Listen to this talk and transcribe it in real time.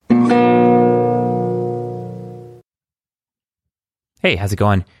Hey, how's it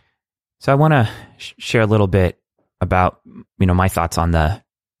going? So I want to share a little bit about, my thoughts on the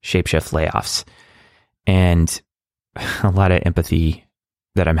ShapeShift layoffs and a lot of empathy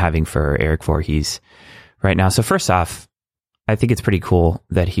that I'm having for Eric Voorhees right now. So first off, I think it's pretty cool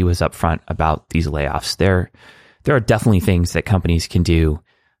that he was upfront about these layoffs. There are definitely things that companies can do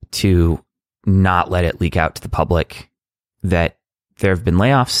to not let it leak out to the public that there have been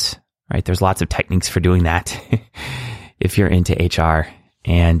layoffs, right? There's lots of techniques for doing that if you're into HR.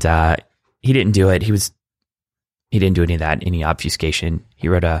 And he didn't do it. He didn't do any of that, any obfuscation. He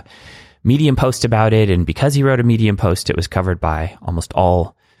wrote a Medium post about it. And because he wrote a Medium post, it was covered by almost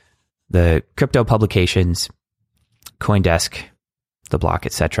all the crypto publications, CoinDesk, The Block,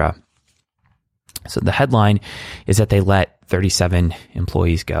 etc. So the headline is that they let 37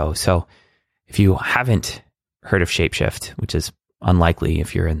 employees go. So if you haven't heard of ShapeShift, which is unlikely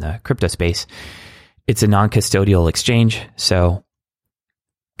if you're in the crypto space, it's a non-custodial exchange. So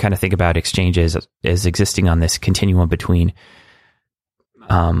kind of think about exchanges as existing on this continuum between,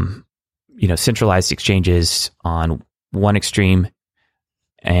 centralized exchanges on one extreme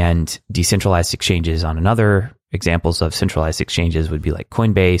and decentralized exchanges on another. Examples of centralized exchanges would be like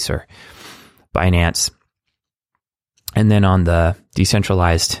Coinbase or Binance. And then on the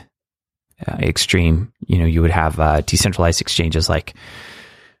decentralized extreme, you would have decentralized exchanges like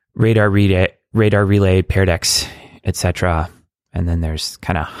Radar Relay, PairedX, etc. And then there's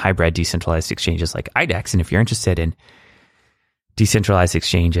kind of hybrid decentralized exchanges like IDEX. And if you're interested in decentralized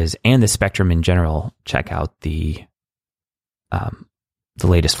exchanges and the spectrum in general, check out the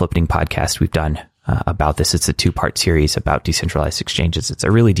latest Flipping podcast we've done about this. It's a 2-part series about decentralized exchanges. It's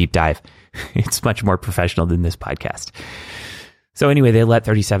a really deep dive. It's much more professional than this podcast. So anyway, they let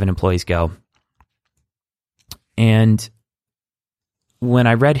 37 employees go. And when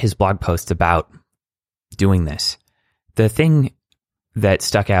I read his blog post about doing this, the thing that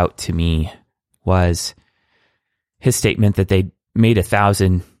stuck out to me was his statement that they made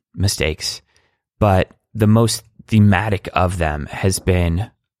 1,000 mistakes, but the most thematic of them has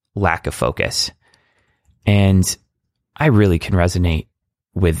been lack of focus. And I really can resonate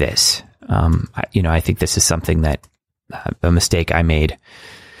with this. I think this is something that a mistake I made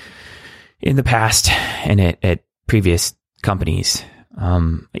in the past and at previous companies.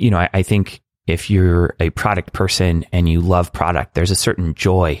 I think if you're a product person and you love product, there's a certain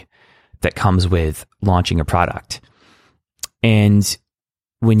joy that comes with launching a product. And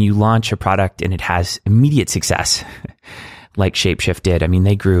when you launch a product and it has immediate success, like ShapeShift did,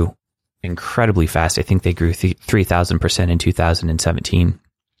 they grew incredibly fast. I think they grew 3,000% in 2017.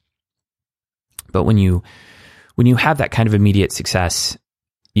 But when you have that kind of immediate success,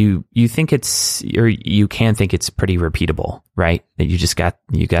 you think you can think it's pretty repeatable, right? That you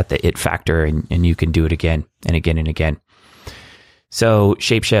got the it factor and you can do it again and again and again. So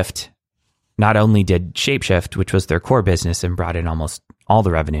ShapeShift, not only did ShapeShift, which was their core business and brought in almost all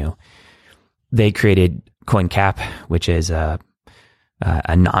the revenue, they created CoinCap, which is a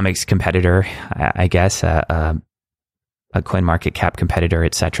nomics competitor, I guess, a CoinMarketCap competitor,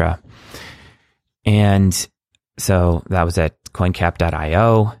 etc. And so that was at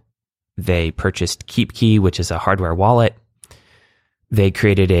coincap.io. They purchased KeepKey, which is a hardware wallet. They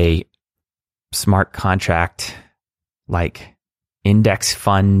created a smart contract like index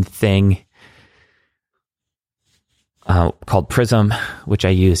fund thing called Prism, which I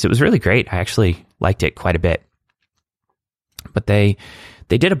used. It was really great. I actually liked it quite a bit. But they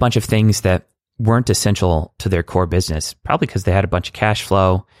did a bunch of things that weren't essential to their core business, probably because they had a bunch of cash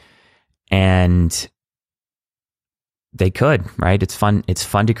flow and they could, right? It's fun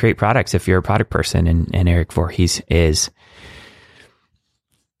to create products if you're a product person, and Eric Voorhees is.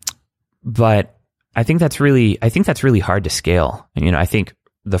 But I think that's really hard to scale. And, I think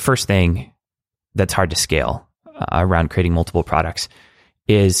the first thing that's hard to scale around creating multiple products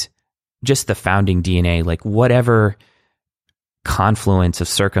is just the founding DNA, like whatever confluence of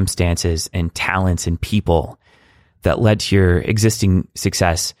circumstances and talents and people that led to your existing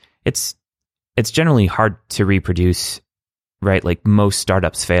success. It's generally hard to reproduce, right? Like most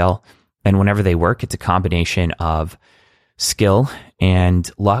startups fail. And whenever they work, it's a combination of skill and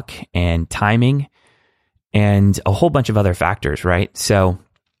luck and timing and a whole bunch of other factors, right? So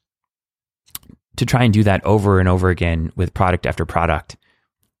to try and do that over and over again with product after product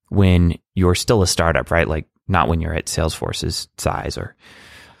when you're still a startup, right? Like not when you're at Salesforce's size or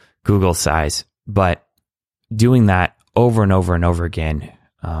Google's size, but doing that over and over and over again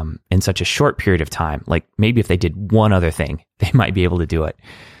in such a short period of time. Like maybe if they did one other thing, they might be able to do it.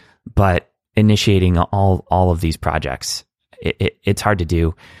 But initiating all of these projects, it's hard to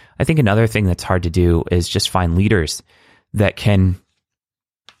do. I think another thing that's hard to do is just find leaders that can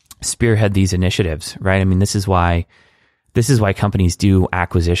spearhead these initiatives, right? I mean, this is why companies do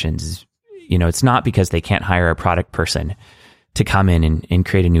acquisitions. It's not because they can't hire a product person to come in and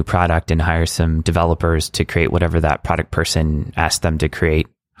create a new product and hire some developers to create whatever that product person asked them to create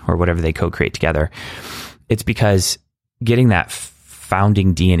or whatever they co-create together. It's because getting that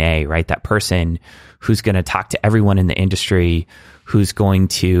founding DNA, right? That person who's going to talk to everyone in the industry, who's going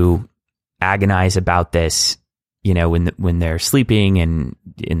to agonize about this, when they're sleeping and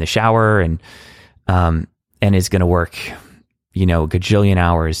in the shower and is going to work, a gajillion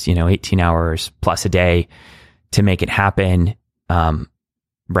hours, 18 hours plus a day to make it happen.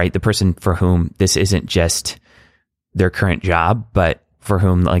 Right. The person for whom this isn't just their current job, but for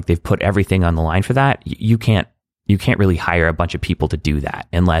whom like they've put everything on the line for that. You can't really hire a bunch of people to do that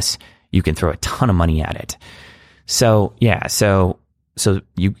unless you can throw a ton of money at it. So yeah. So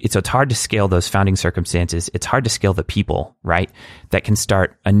it's hard to scale those founding circumstances. It's hard to scale the people, right? That can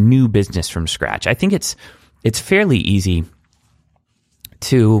start a new business from scratch. I think it's fairly easy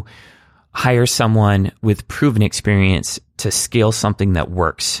to hire someone with proven experience to scale something that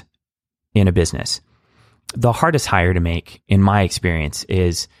works in a business. The hardest hire to make, in my experience,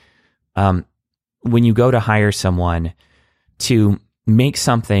 is when you go to hire someone to make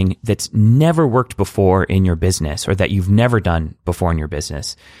something that's never worked before in your business or that you've never done before in your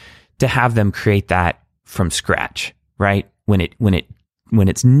business, to have them create that from scratch, right? When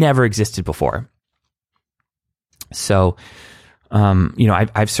it's never existed before. So,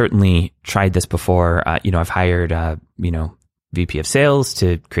 I've certainly tried this before. I've hired, VP of sales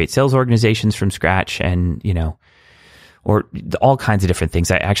to create sales organizations from scratch and, or all kinds of different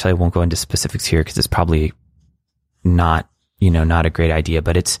things. I won't go into specifics here because it's probably not a great idea,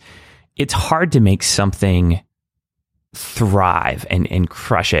 but it's hard to make something thrive and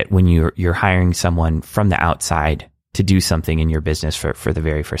crush it when you're hiring someone from the outside to do something in your business for the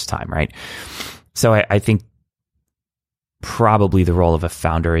very first time, right? So I think probably the role of a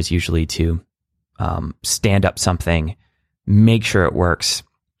founder is usually to stand up something, make sure it works,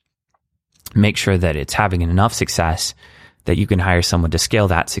 make sure that it's having enough success that you can hire someone to scale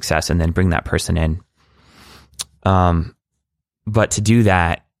that success and then bring that person in. But to do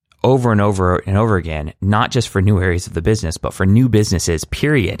that over and over and over again, not just for new areas of the business, but for new businesses,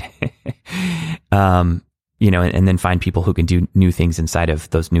 period. And then find people who can do new things inside of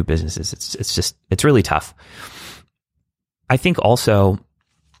those new businesses. It's really tough. I think also,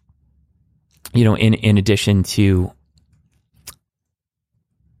 in addition to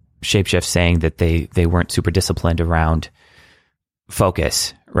ShapeShift saying that they weren't super disciplined around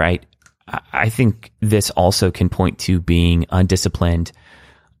focus, right? I think this also can point to being undisciplined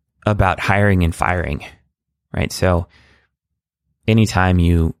about hiring and firing, right? So anytime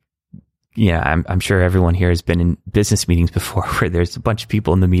I'm sure everyone here has been in business meetings before where there's a bunch of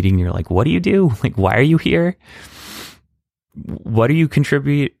people in the meeting and you're like, what do you do? Like, why are you here? What are you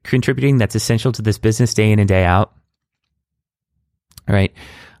contributing that's essential to this business day in and day out? Right.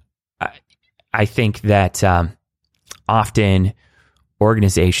 I think that often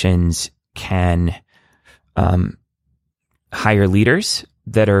organizations can hire leaders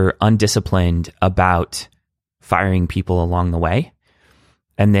that are undisciplined about firing people along the way.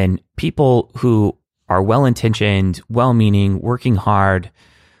 And then people who are well-intentioned, well-meaning, working hard,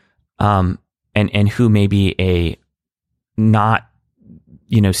 and who may be a not,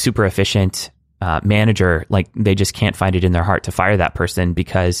 super efficient manager, like they just can't find it in their heart to fire that person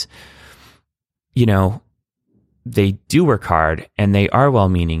because, they do work hard and they are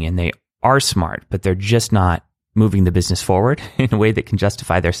well-meaning and they are smart, but they're just not moving the business forward in a way that can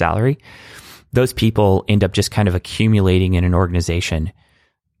justify their salary. Those people end up just kind of accumulating in an organization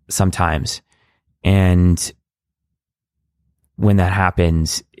sometimes. And when that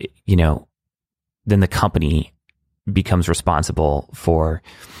happens, then the company becomes responsible for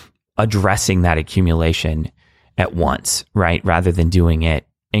addressing that accumulation at once, right? Rather than doing it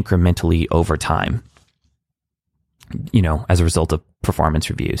incrementally over time, as a result of performance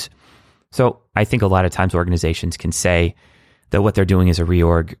reviews. So I think a lot of times organizations can say that what they're doing is a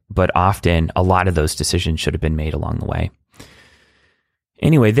reorg, but often a lot of those decisions should have been made along the way.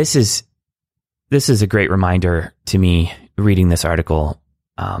 Anyway, this is a great reminder to me reading this article,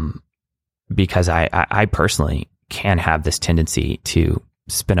 because I personally can have this tendency to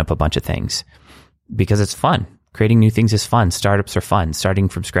spin up a bunch of things because it's fun. Creating new things is fun. Startups are fun. Starting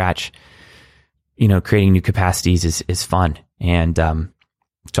from scratch, creating new capacities is fun. And so I'm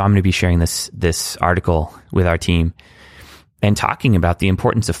going to be sharing this article with our team and talking about the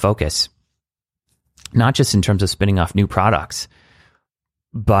importance of focus, not just in terms of spinning off new products,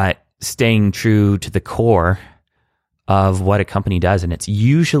 but staying true to the core of what a company does. And it's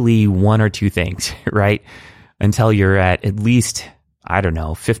usually one or two things, right? Until you're at least, I don't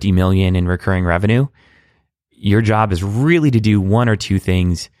know, 50 million in recurring revenue. Your job is really to do one or two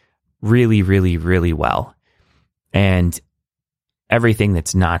things really, really, really well. And everything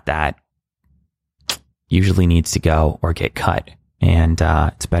that's not that usually needs to go or get cut. And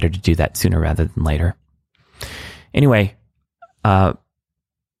it's better to do that sooner rather than later. Anyway,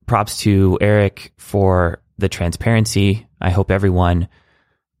 props to Eric for the transparency. I hope everyone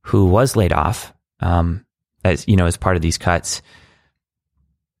who was laid off, as part of these cuts,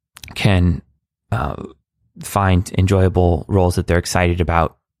 can find enjoyable roles that they're excited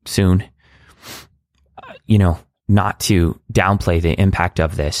about soon. Not to downplay the impact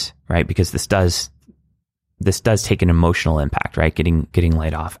of this, right? Because this does take an emotional impact, right? Getting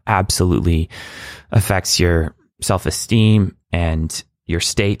laid off absolutely affects your self-esteem and your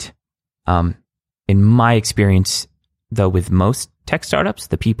state. In my experience, though, with most tech startups,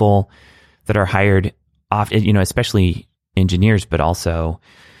 the people that are hired, often, especially engineers, but also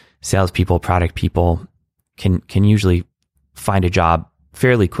salespeople, product people, can usually find a job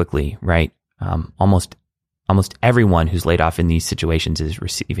fairly quickly, right? Almost everyone who's laid off in these situations is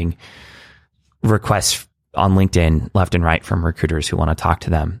receiving requests on LinkedIn left and right from recruiters who want to talk to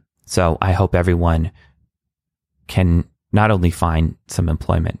them. So I hope everyone can not only find some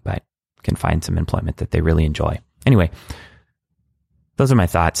employment, but can find some employment that they really enjoy. Anyway, those are my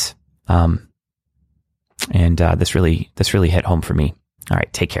thoughts. And this really hit home for me. All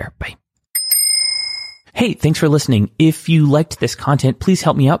right, take care. Bye. Hey, thanks for listening. If you liked this content, please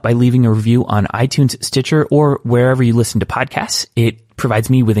help me out by leaving a review on iTunes, Stitcher, or wherever you listen to podcasts. It provides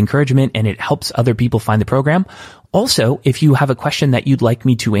me with encouragement and it helps other people find the program. Also, if you have a question that you'd like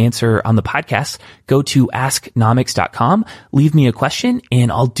me to answer on the podcast, go to asknomics.com, leave me a question, and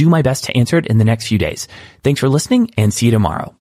I'll do my best to answer it in the next few days. Thanks for listening and see you tomorrow.